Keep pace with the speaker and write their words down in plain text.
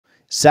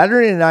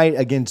Saturday night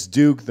against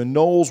Duke, the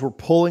Noles were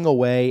pulling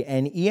away,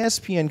 and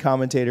ESPN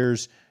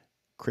commentators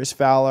Chris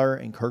Fowler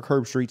and Kirk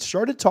Herbstreit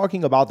started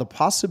talking about the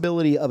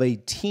possibility of a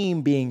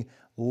team being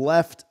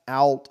left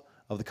out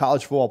of the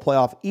college football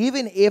playoff,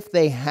 even if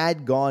they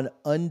had gone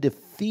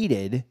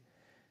undefeated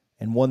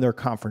and won their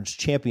conference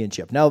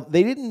championship. Now,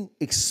 they didn't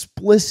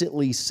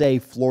explicitly say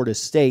Florida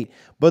State,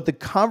 but the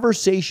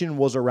conversation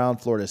was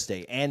around Florida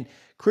State. And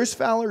Chris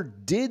Fowler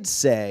did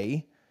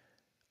say,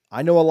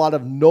 I know a lot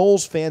of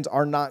Noles fans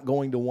are not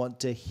going to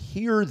want to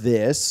hear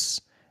this,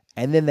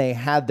 and then they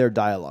had their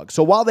dialogue.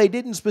 So while they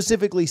didn't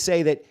specifically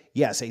say that,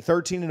 yes, a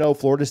 13-0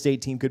 Florida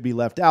State team could be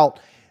left out,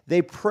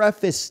 they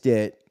prefaced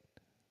it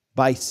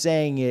by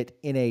saying it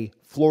in a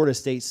Florida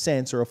State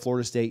sense or a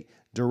Florida State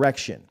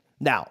direction.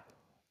 Now,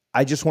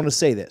 I just want to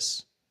say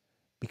this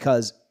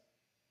because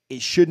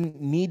it shouldn't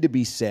need to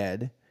be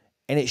said,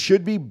 and it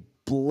should be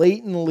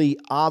blatantly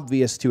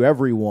obvious to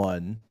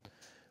everyone,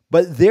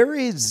 but there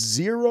is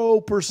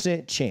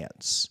 0%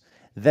 chance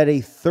that a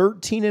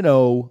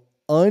 13-0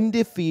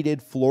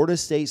 undefeated Florida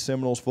State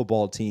Seminoles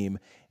football team,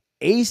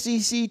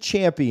 ACC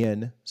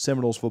champion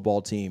Seminoles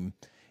football team,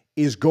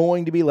 is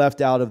going to be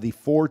left out of the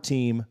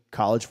 4-team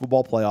college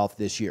football playoff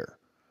this year.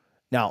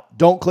 Now,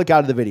 don't click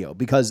out of the video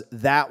because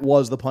that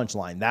was the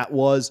punchline. That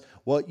was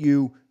what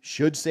you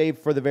should save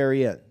for the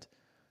very end.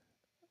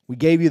 We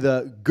gave you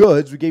the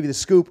goods, we gave you the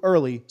scoop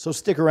early, so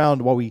stick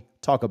around while we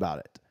talk about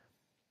it.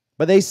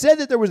 But they said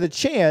that there was a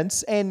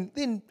chance, and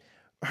then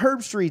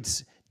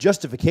Herbstreit's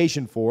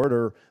justification for it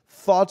or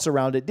thoughts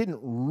around it didn't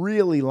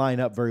really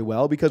line up very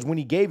well because when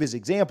he gave his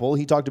example,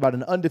 he talked about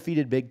an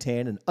undefeated Big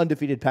Ten, an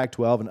undefeated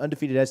Pac-12, an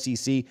undefeated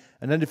SEC,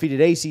 an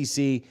undefeated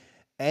ACC,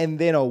 and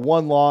then a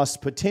one-loss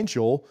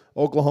potential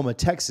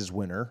Oklahoma-Texas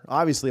winner.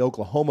 Obviously,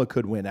 Oklahoma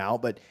could win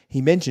out, but he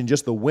mentioned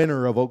just the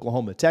winner of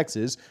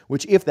Oklahoma-Texas,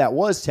 which if that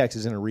was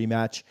Texas in a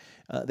rematch,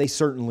 they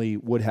certainly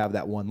would have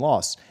that one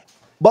loss.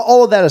 But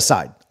all of that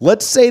aside,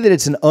 let's say that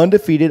it's an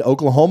undefeated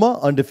Oklahoma,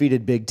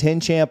 undefeated Big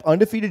Ten champ,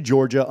 undefeated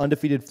Georgia,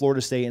 undefeated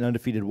Florida State, and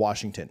undefeated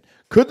Washington.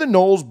 Could the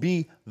Noles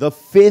be the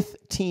 5th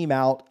team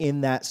out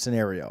in that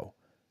scenario?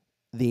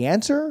 The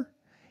answer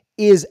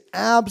is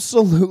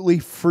absolutely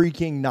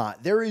freaking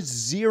not. There is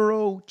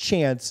 0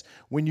 chance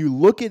when you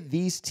look at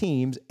these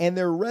teams and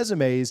their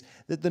resumes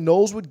that the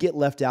Noles would get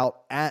left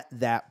out at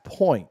that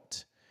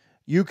point.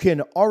 You can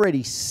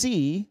already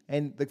see,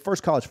 and the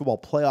first college football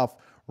playoff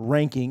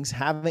rankings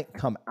haven't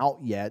come out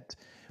yet,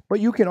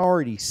 but you can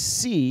already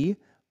see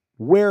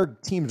where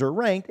teams are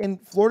ranked,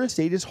 and Florida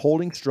State is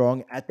holding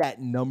strong at that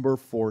number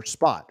 4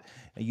 spot.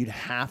 And you'd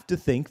have to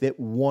think that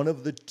one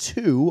of the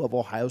two of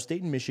Ohio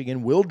State and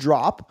Michigan will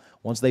drop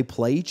once they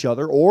play each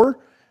other,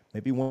 or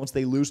maybe once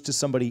they lose to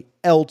somebody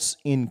else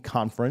in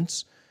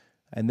conference,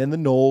 and then the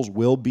Noles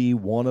will be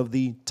one of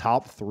the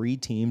top 3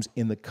 teams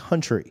in the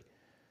country.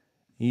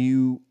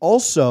 You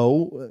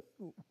also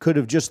could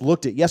have just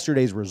looked at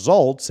yesterday's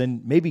results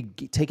and maybe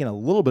taken a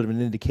little bit of an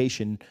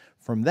indication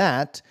from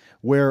that,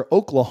 where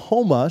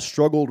Oklahoma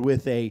struggled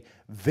with a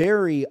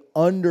very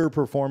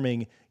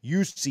underperforming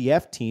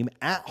UCF team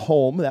at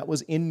home that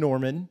was in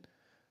Norman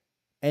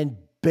and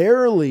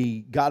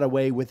barely got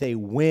away with a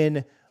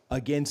win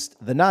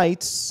against the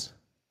Knights.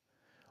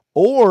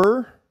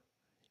 Or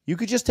you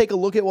could just take a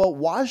look at what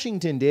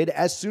Washington did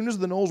as soon as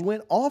the Noles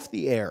went off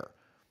the air,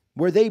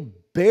 where they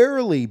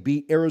barely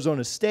beat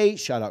Arizona State,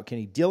 shout out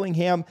Kenny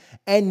Dillingham,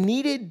 and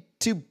needed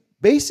to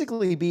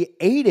basically be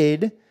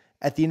aided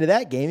at the end of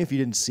that game, if you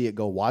didn't see it,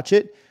 go watch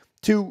it,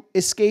 to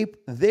escape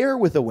there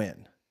with a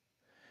win.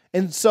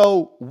 And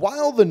so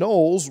while the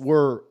Noles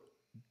were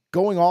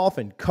going off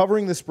and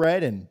covering the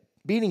spread and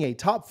beating a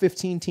top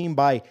 15 team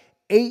by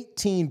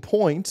 18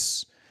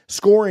 points,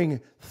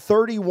 scoring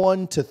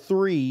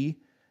 31-3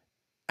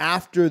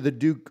 after the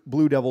Duke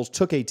Blue Devils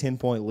took a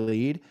 10-point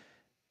lead,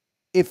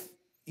 if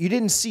you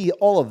didn't see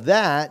all of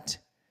that,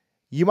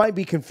 you might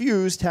be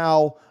confused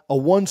how a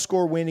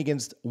 1-score win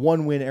against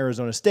 1-win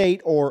Arizona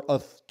State or a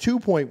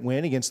 2-point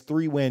win against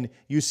 3-win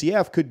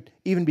UCF could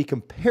even be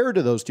compared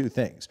to those two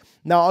things.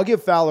 Now, I'll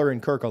give Fowler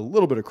and Kirk a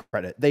little bit of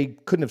credit. They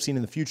couldn't have seen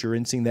in the future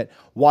and seen that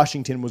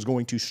Washington was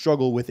going to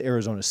struggle with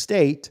Arizona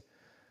State.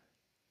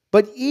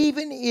 But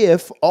even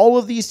if all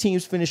of these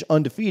teams finish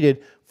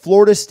undefeated,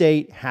 Florida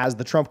State has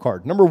the trump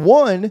card. Number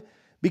one,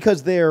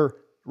 because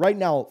right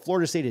now,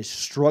 Florida State is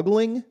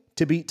struggling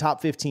to beat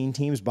top 15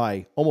 teams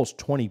by almost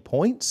 20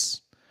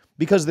 points,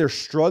 because they're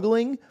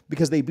struggling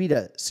because they beat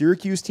a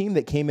Syracuse team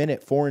that came in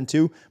at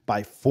 4-2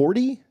 by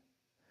 40.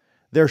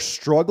 They're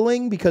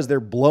struggling because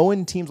they're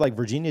blowing teams like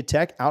Virginia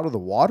Tech out of the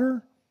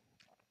water.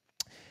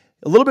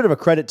 A little bit of a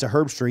credit to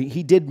Herbstreit.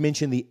 He did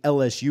mention the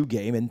LSU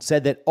game and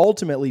said that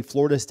ultimately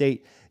Florida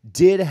State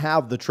did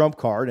have the trump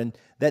card, and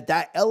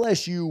that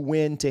LSU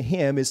win to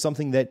him is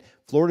something that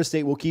Florida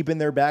State will keep in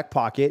their back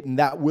pocket, and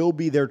that will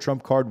be their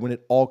trump card when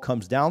it all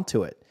comes down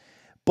to it.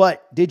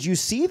 But did you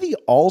see the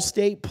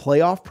All-State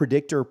playoff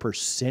predictor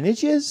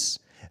percentages?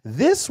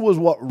 This was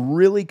what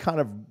really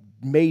kind of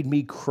made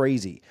me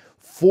crazy.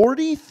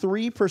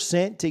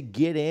 43% to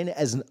get in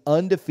as an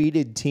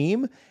undefeated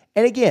team.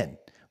 And again,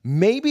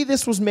 Maybe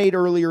this was made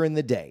earlier in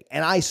the day,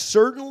 and I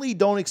certainly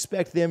don't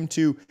expect them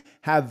to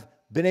have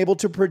been able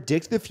to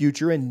predict the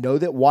future and know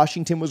that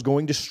Washington was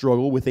going to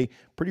struggle with a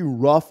pretty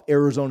rough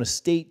Arizona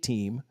State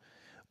team.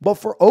 But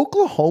for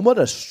Oklahoma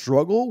to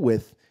struggle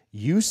with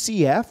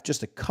UCF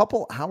just a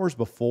couple hours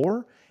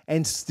before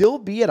and still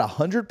be at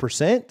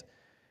 100%,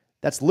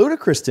 that's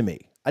ludicrous to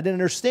me. I didn't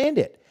understand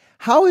it.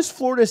 How is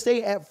Florida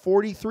State at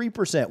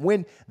 43%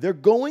 when they're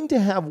going to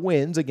have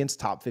wins against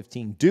top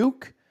 15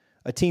 Duke,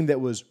 a team that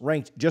was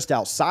ranked just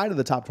outside of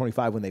the top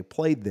 25 when they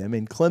played them,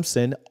 in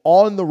Clemson,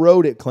 on the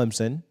road at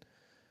Clemson,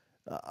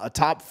 a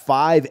top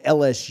 5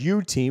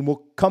 LSU team?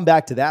 We'll come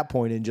back to that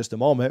point in just a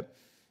moment.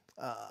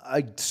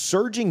 A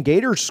surging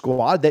Gators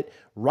squad that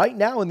right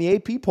now in the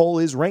AP poll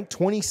is ranked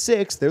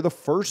 26th. They're the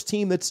first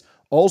team that's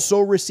also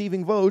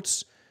receiving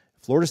votes.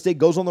 Florida State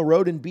goes on the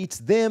road and beats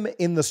them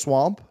in the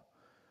Swamp.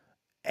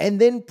 And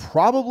then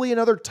probably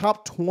another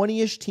top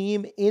 20-ish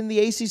team in the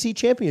ACC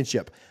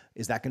championship.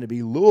 Is that going to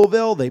be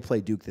Louisville? They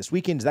play Duke this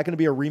weekend. Is that going to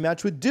be a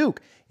rematch with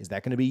Duke? Is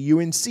that going to be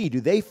UNC?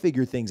 Do they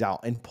figure things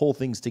out and pull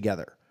things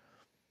together?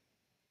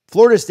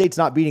 Florida State's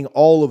not beating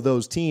all of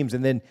those teams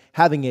and then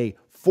having a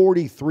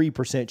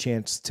 43%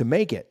 chance to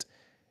make it.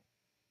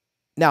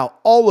 Now,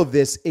 all of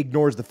this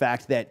ignores the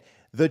fact that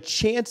the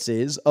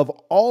chances of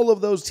all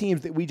of those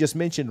teams that we just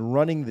mentioned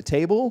running the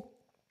table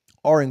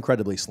are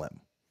incredibly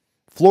slim.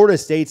 Florida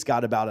State's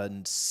got about a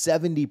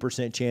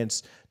 70%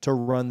 chance to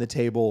run the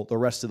table the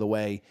rest of the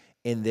way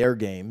in their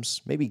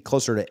games, maybe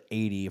closer to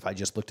 80 if I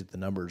just looked at the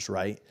numbers,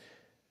 right?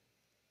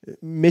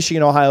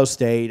 Michigan, Ohio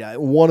State,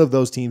 one of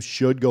those teams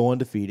should go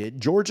undefeated.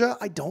 Georgia,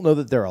 I don't know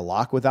that they're a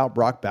lock without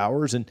Brock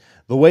Bowers. And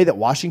the way that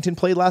Washington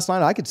played last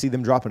night, I could see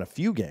them dropping a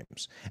few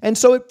games. And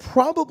so it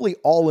probably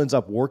all ends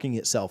up working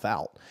itself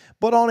out.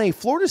 But on a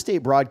Florida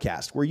State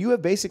broadcast where you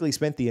have basically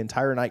spent the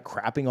entire night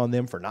crapping on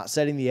them for not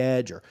setting the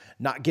edge or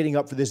not getting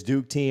up for this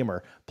Duke team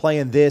or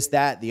playing this,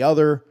 that, the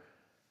other,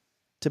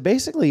 to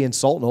basically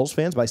insult Noles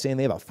fans by saying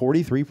they have a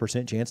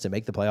 43% chance to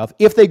make the playoff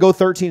if they go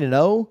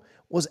 13-0,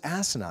 was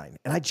asinine.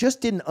 And I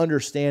just didn't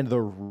understand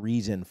the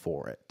reason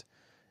for it.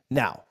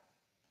 Now,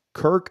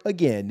 Kirk,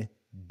 again,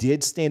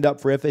 did stand up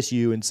for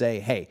FSU and say,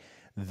 hey,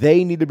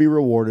 they need to be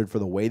rewarded for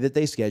the way that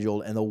they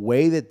scheduled and the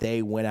way that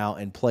they went out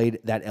and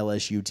played that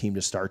LSU team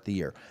to start the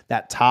year,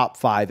 that top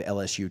 5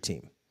 LSU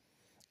team.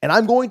 And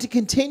I'm going to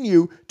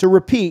continue to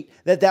repeat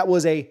that that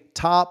was a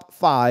top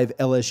 5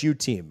 LSU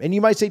team. And you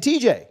might say,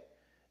 TJ,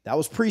 that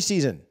was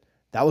preseason.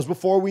 That was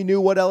before we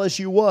knew what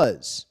LSU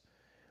was.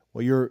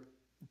 Well, you're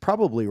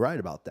probably right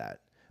about that.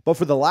 But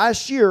for the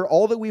last year,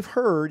 all that we've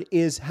heard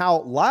is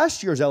how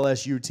last year's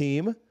LSU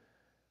team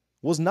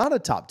was not a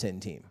top 10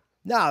 team.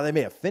 Now, they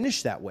may have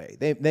finished that way.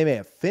 They may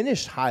have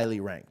finished highly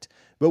ranked.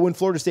 But when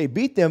Florida State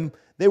beat them,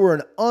 they were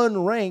an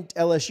unranked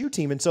LSU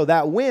team. And so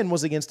that win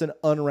was against an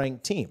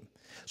unranked team.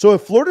 So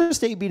if Florida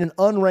State beat an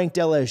unranked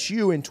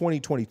LSU in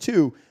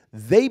 2022,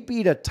 they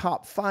beat a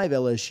top 5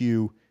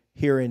 LSU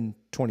here in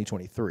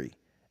 2023.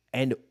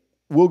 And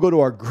we'll go to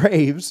our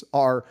graves,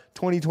 our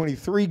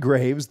 2023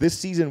 graves. This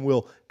season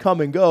will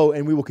come and go,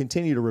 and we will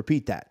continue to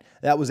repeat that.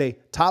 That was a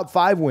top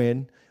 5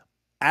 win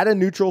at a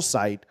neutral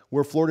site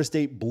where Florida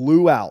State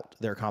blew out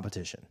their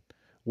competition,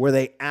 where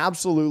they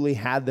absolutely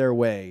had their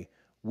way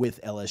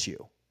with LSU.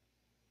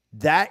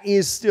 That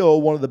is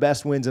still one of the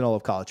best wins in all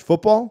of college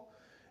football.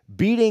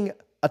 Beating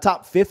a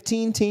top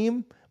 15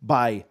 team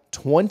by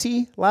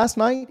 20 last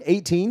night,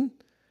 18,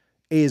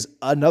 is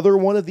another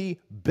one of the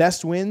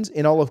best wins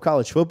in all of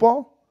college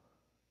football.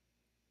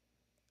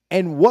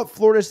 And what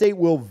Florida State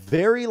will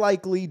very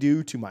likely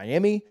do to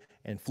Miami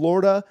and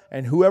Florida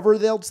and whoever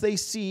else they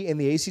see in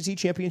the ACC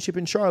championship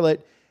in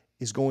Charlotte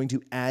is going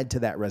to add to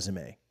that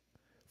resume.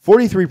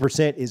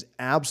 43% is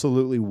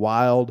absolutely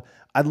wild.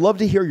 I'd love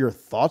to hear your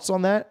thoughts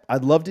on that.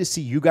 I'd love to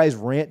see you guys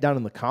rant down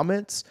in the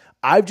comments.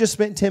 I've just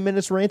spent 10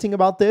 minutes ranting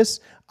about this.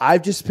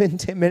 I've just spent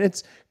 10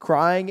 minutes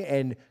crying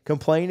and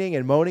complaining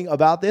and moaning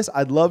about this.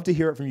 I'd love to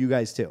hear it from you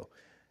guys too.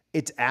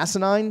 It's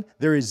asinine.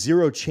 There is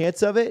zero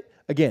chance of it.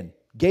 Again,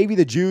 gave you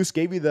the juice,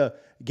 gave you the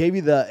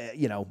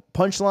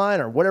punchline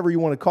or whatever you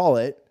want to call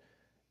it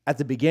at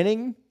the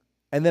beginning,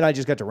 and then I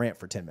just got to rant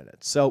for 10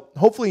 minutes. So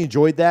hopefully you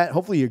enjoyed that.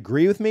 Hopefully you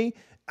agree with me.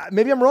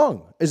 Maybe I'm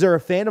wrong. Is there a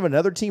fan of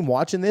another team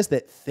watching this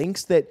that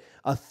thinks that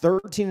a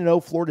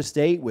 13-0 Florida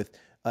State with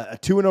a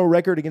 2-0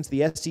 record against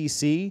the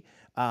SEC,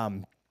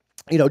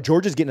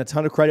 Georgia's getting a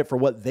ton of credit for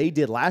what they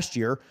did last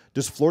year.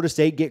 Does Florida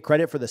State get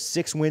credit for the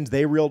 6 wins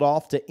they reeled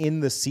off to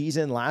end the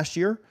season last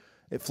year?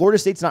 If Florida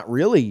State's not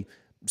really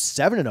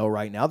 7-0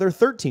 right now, they're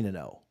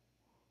 13-0.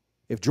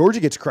 If Georgia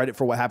gets credit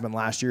for what happened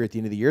last year at the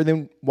end of the year,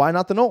 then why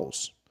not the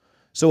Noles?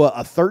 So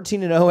a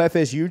 13-0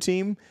 FSU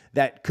team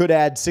that could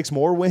add 6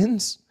 more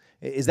wins,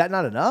 is that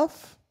not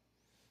enough?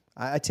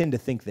 I tend to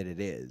think that it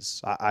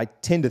is. I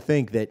tend to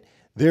think that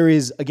there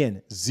is,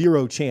 again,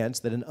 zero chance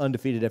that an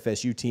undefeated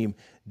FSU team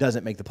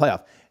doesn't make the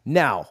playoff.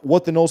 Now,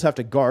 what the Noles have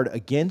to guard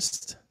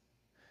against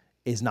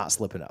is not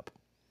slipping up.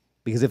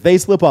 Because if they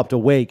slip up to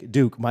Wake,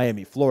 Duke,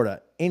 Miami,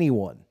 Florida,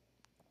 anyone,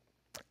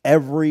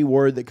 every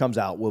word that comes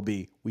out will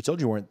be, we told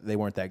you they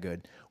weren't that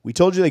good. We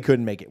told you they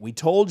couldn't make it. We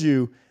told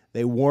you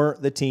they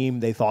weren't the team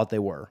they thought they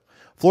were.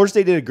 Florida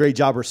State did a great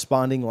job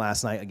responding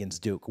last night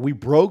against Duke. We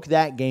broke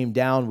that game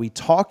down. We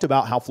talked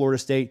about how Florida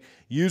State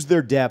used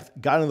their depth,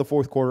 got into the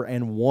fourth quarter,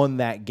 and won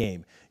that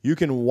game. You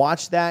can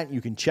watch that.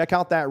 You can check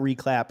out that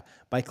recap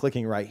by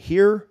clicking right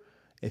here.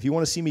 If you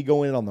want to see me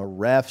go in on the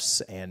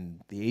refs and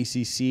the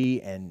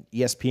ACC and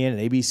ESPN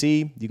and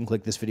ABC, you can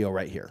click this video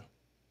right here.